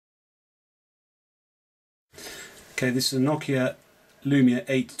Okay, this is a Nokia Lumia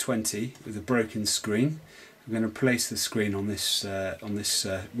 820 with a broken screen. I'm going to replace the screen on this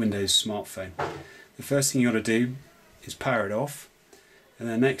Windows smartphone. The first thing you got to do is power it off, and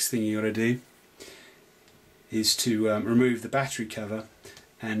the next thing you got to do is to remove the battery cover,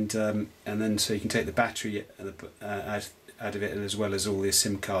 and then so you can take the battery out of it, as well as all the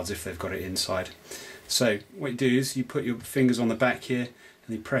SIM cards if they've got it inside. So what you do is you put your fingers on the back here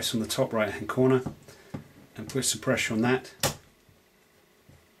and you press on the top right hand corner and put some pressure on that.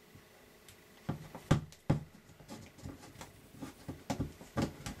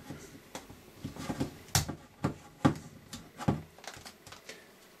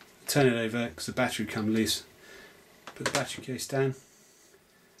 Turn it over because the battery will come loose. Put the battery case down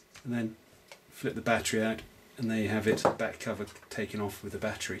and then flip the battery out, and there you have it, the back cover taken off with the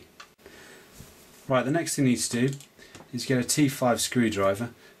battery. Right, the next thing you need to do is get a T5 screwdriver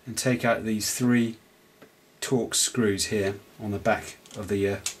and take out these 3 Torx screws here on the back of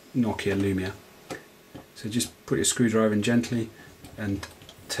the Nokia Lumia. So just put your screwdriver in gently and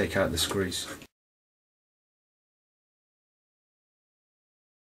take out the screws.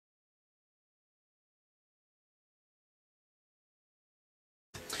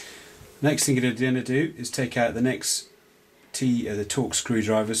 Next thing you're going to do is take out the next the Torx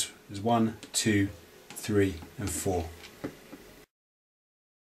screwdrivers. There's 1, 2, 3 and 4.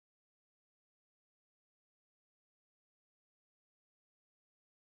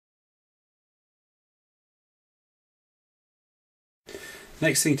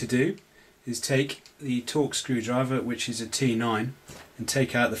 Next thing to do is take the Torx screwdriver, which is a T9, and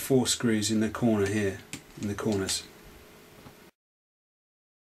take out the 4 screws in the corner here, in the corners.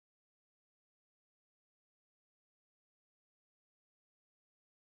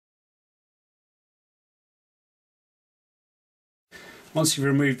 Once you've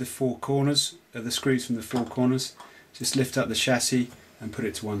removed the 4 corners, the screws from the 4 corners, just lift up the chassis and put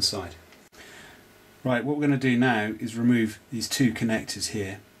it to one side. Right, what we're going to do now is remove these 2 connectors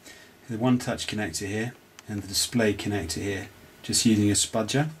here. The one touch connector here and the display connector here, just using a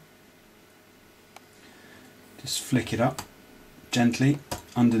spudger. Just flick it up gently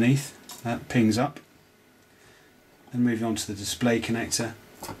underneath, that pings up. Then move on to the display connector,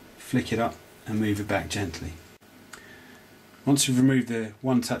 flick it up and move it back gently. Once you've removed the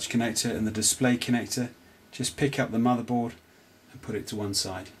one touch connector and the display connector, just pick up the motherboard and put it to one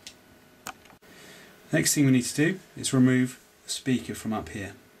side. Next thing we need to do is remove the speaker from up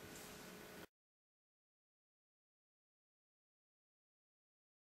here.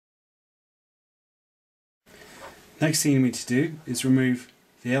 Next thing you need to do is remove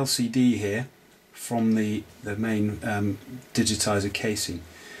the LCD here from the main digitiser casing.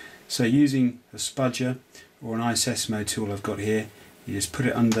 So using a spudger or an ISSMO tool I've got here, you just put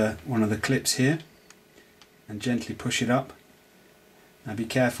it under one of the clips here and gently push it up. Now be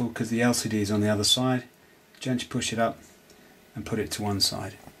careful because the LCD is on the other side. Gently push it up and put it to one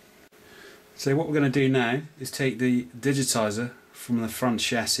side. So what we're going to do now is take the digitiser from the front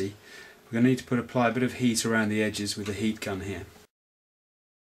chassis. We're going to need to apply a bit of heat around the edges with a heat gun here.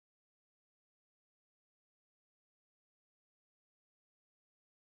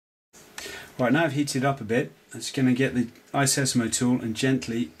 Right, now I've heated it up a bit, I'm just going to get the ISSMO tool and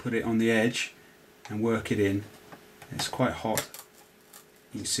gently put it on the edge and work it in. It's quite hot.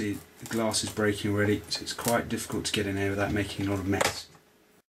 You can see the glass is breaking already, so it's quite difficult to get in there without making a lot of mess.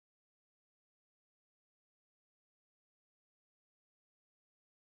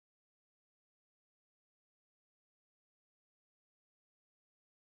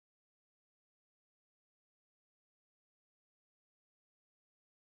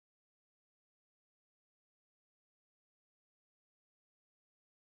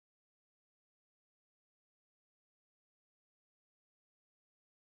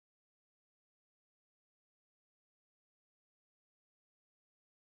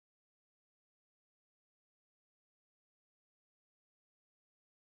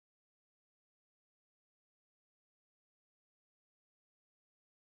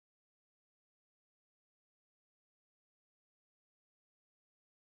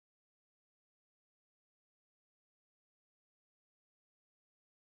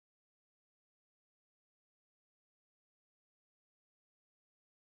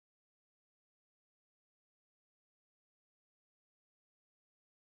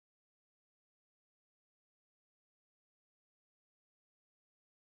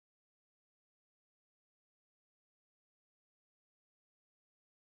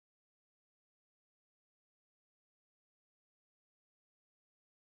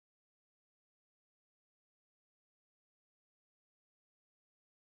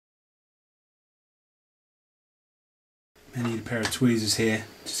 I need a pair of tweezers here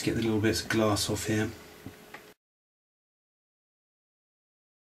just to get the little bits of glass off here.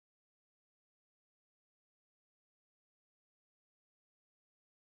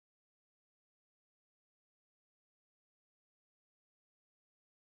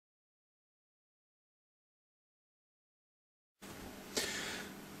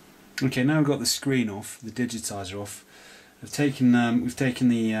 Okay, now we've got the screen off, the digitiser off. We've taken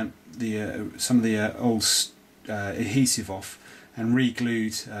some of the old adhesive off and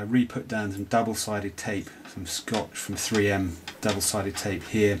re-glued, re-put down some double-sided tape, some Scotch from 3M double-sided tape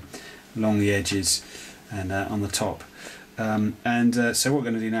here along the edges and on the top. So what we're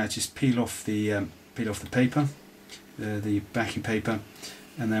going to do now is just peel off the paper, the backing paper,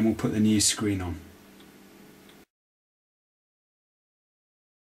 and then we'll put the new screen on.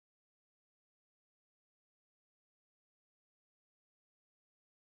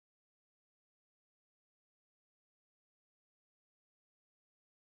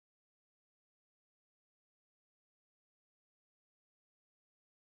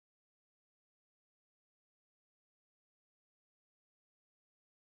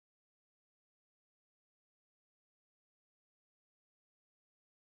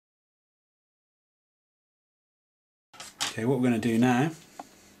 Okay, what we're going to do now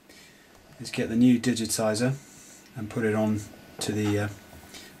is get the new digitiser and put it on to the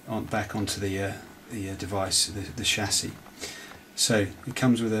back onto the device, the chassis. So it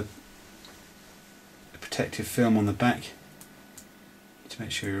comes with a protective film on the back to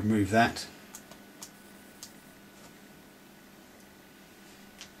make sure you remove that.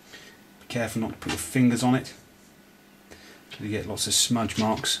 Be careful not to put your fingers on it, so you get lots of smudge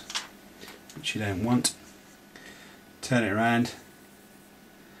marks, which you don't want. Turn it around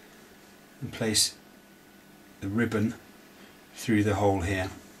and place the ribbon through the hole here.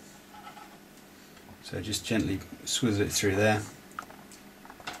 So just gently swivel it through there.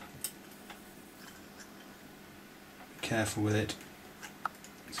 Be careful with it,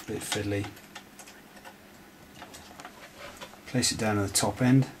 it's a bit fiddly. Place it down at the top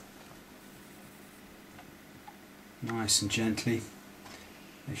end, nice and gently,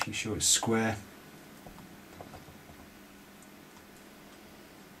 making sure it's square.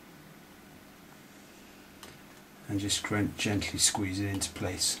 And just gently squeeze it into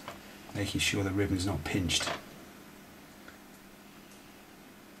place, making sure the ribbon's not pinched.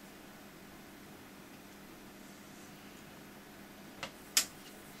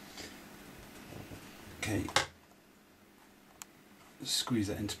 Okay, squeeze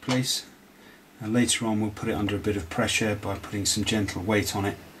that into place, and later on we'll put it under a bit of pressure by putting some gentle weight on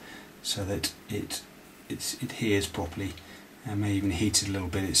it so that it adheres properly, and may even heat it a little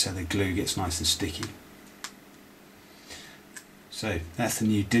bit so the glue gets nice and sticky. So that's the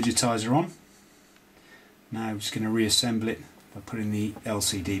new digitiser on. Now I'm just going to reassemble it by putting the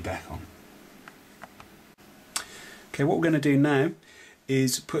LCD back on. Okay, what we're going to do now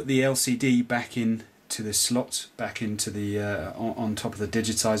is put the LCD back into the slot, back into the on top of the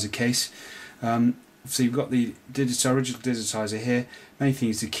digitiser case. So you've got the original digitiser here. Main thing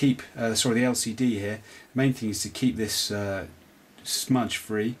is to keep, the LCD here. Main thing is to keep this smudge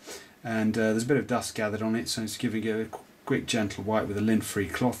free, and there's a bit of dust gathered on it, so it's giving it a quick gentle wipe with a lint-free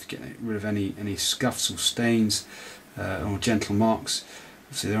cloth, getting rid of any scuffs or stains or gentle marks.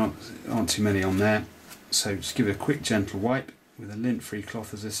 Obviously there aren't too many on there, so just give it a quick gentle wipe with a lint-free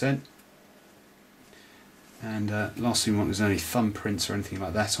cloth, as I said. And last thing we want is any thumbprints or anything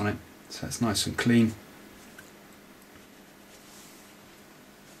like that on it, so it's nice and clean.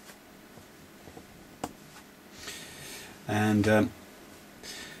 And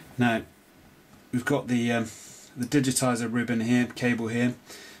now we've got the digitiser ribbon here, cable here.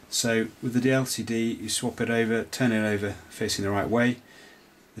 So with the LCD you swap it over, turn it over facing the right way.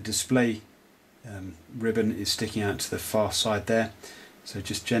 The display ribbon is sticking out to the far side there, so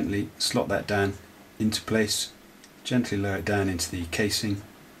just gently slot that down into place, gently lower it down into the casing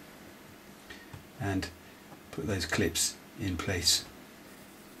and put those clips in place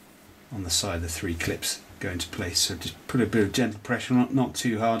on the side. The 3 clips go into place, so just put a bit of gentle pressure, not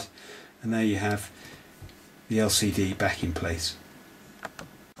too hard, and there you have the LCD back in place.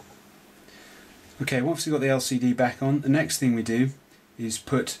 Okay, once we've got the LCD back on, the next thing we do is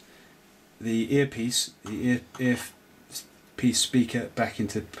put the earpiece, speaker back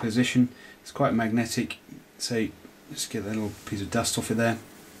into position. It's quite magnetic, so just get that little piece of dust off it there,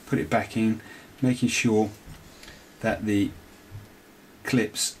 put it back in, making sure that the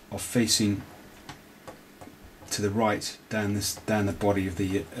clips are facing to the right down the body of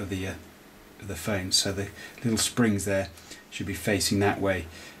the phone, so the little springs there should be facing that way.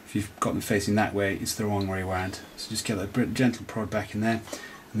 If you've got them facing that way, it's the wrong way around. So just get a gentle prod back in there,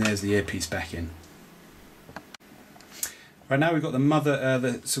 and there's the earpiece back in. Right, now we've got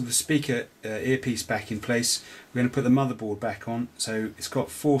the speaker earpiece back in place. We're going to put the motherboard back on. So it's got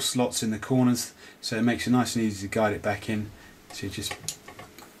 4 slots in the corners, so it makes it nice and easy to guide it back in. So you just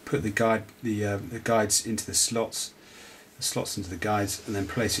put the guides into the slots into the guides, and then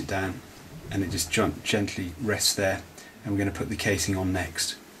place it down, and it just gently rests there. And we're going to put the casing on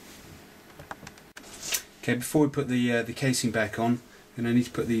next. Okay, before we put the casing back on, we're going to need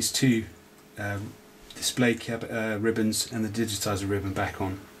to put these 2 display ribbons and the digitiser ribbon back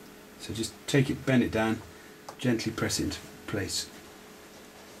on. So just bend it down, gently press it into place.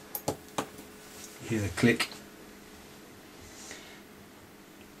 You hear the click,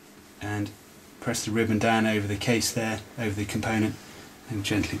 and press the ribbon down over the case there, over the component, and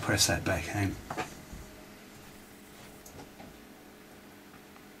gently press that back home.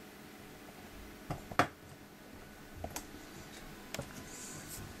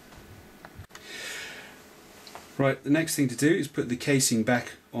 Right, the next thing to do is put the casing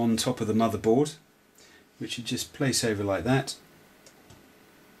back on top of the motherboard, which you just place over like that,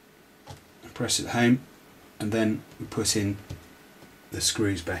 press it home, and then we put in the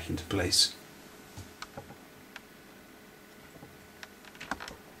screws back into place.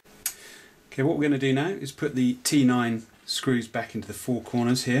 Okay, what we're going to do now is put the T9 screws back into the 4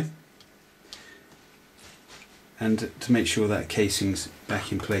 corners here, and to make sure that casing's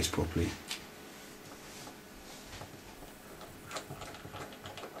back in place properly.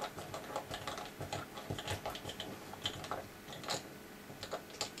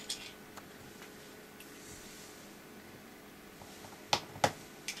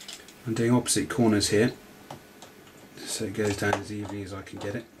 I'm doing opposite corners here, so it goes down as evenly as I can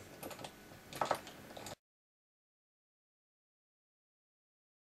get it.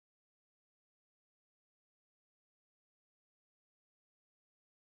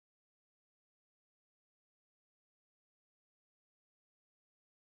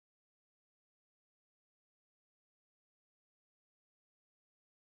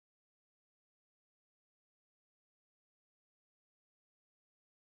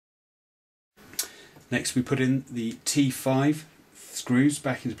 Next we put in the T5 screws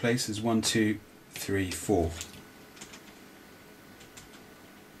back into place. There's 1, 2, 3, 4.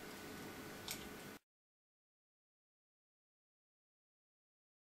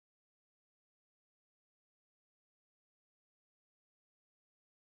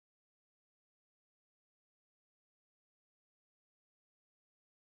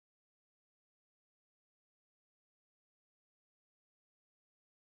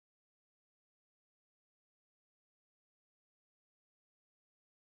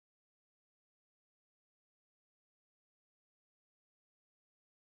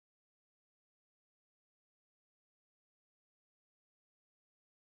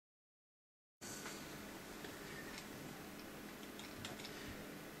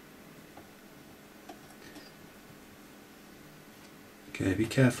 Okay, be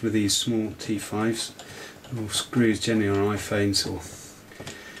careful with these small T5s or screws generally on iPhones or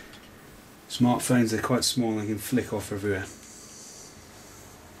smartphones. They're quite small and they can flick off everywhere.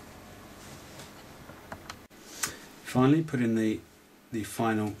 Finally, put in the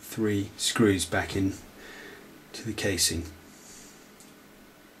final 3 screws back in to the casing.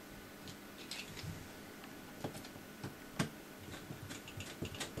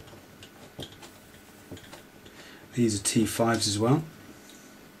 These are T5s as well.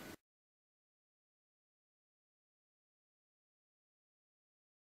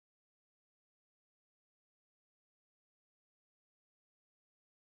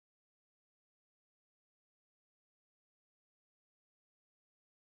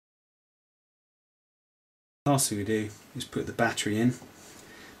 Last thing we do is put the battery in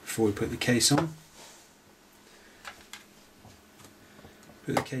before we put the case on.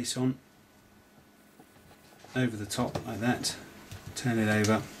 Put the case on over the top like that, turn it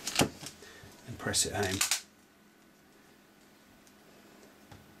over and press it home.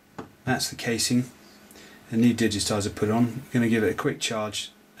 That's the casing. A new digitiser put on. We're going to give it a quick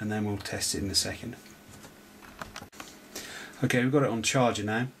charge and then we'll test it in a second. Okay, we've got it on charger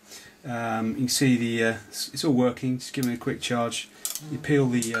now. You can see it's all working. Just give it a quick charge. You peel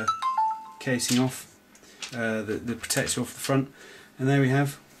the casing off, the protector off the front, and there we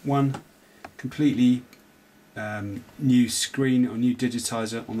have one completely new screen or new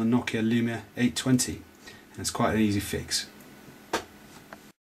digitiser on the Nokia Lumia 820, and it's quite an easy fix.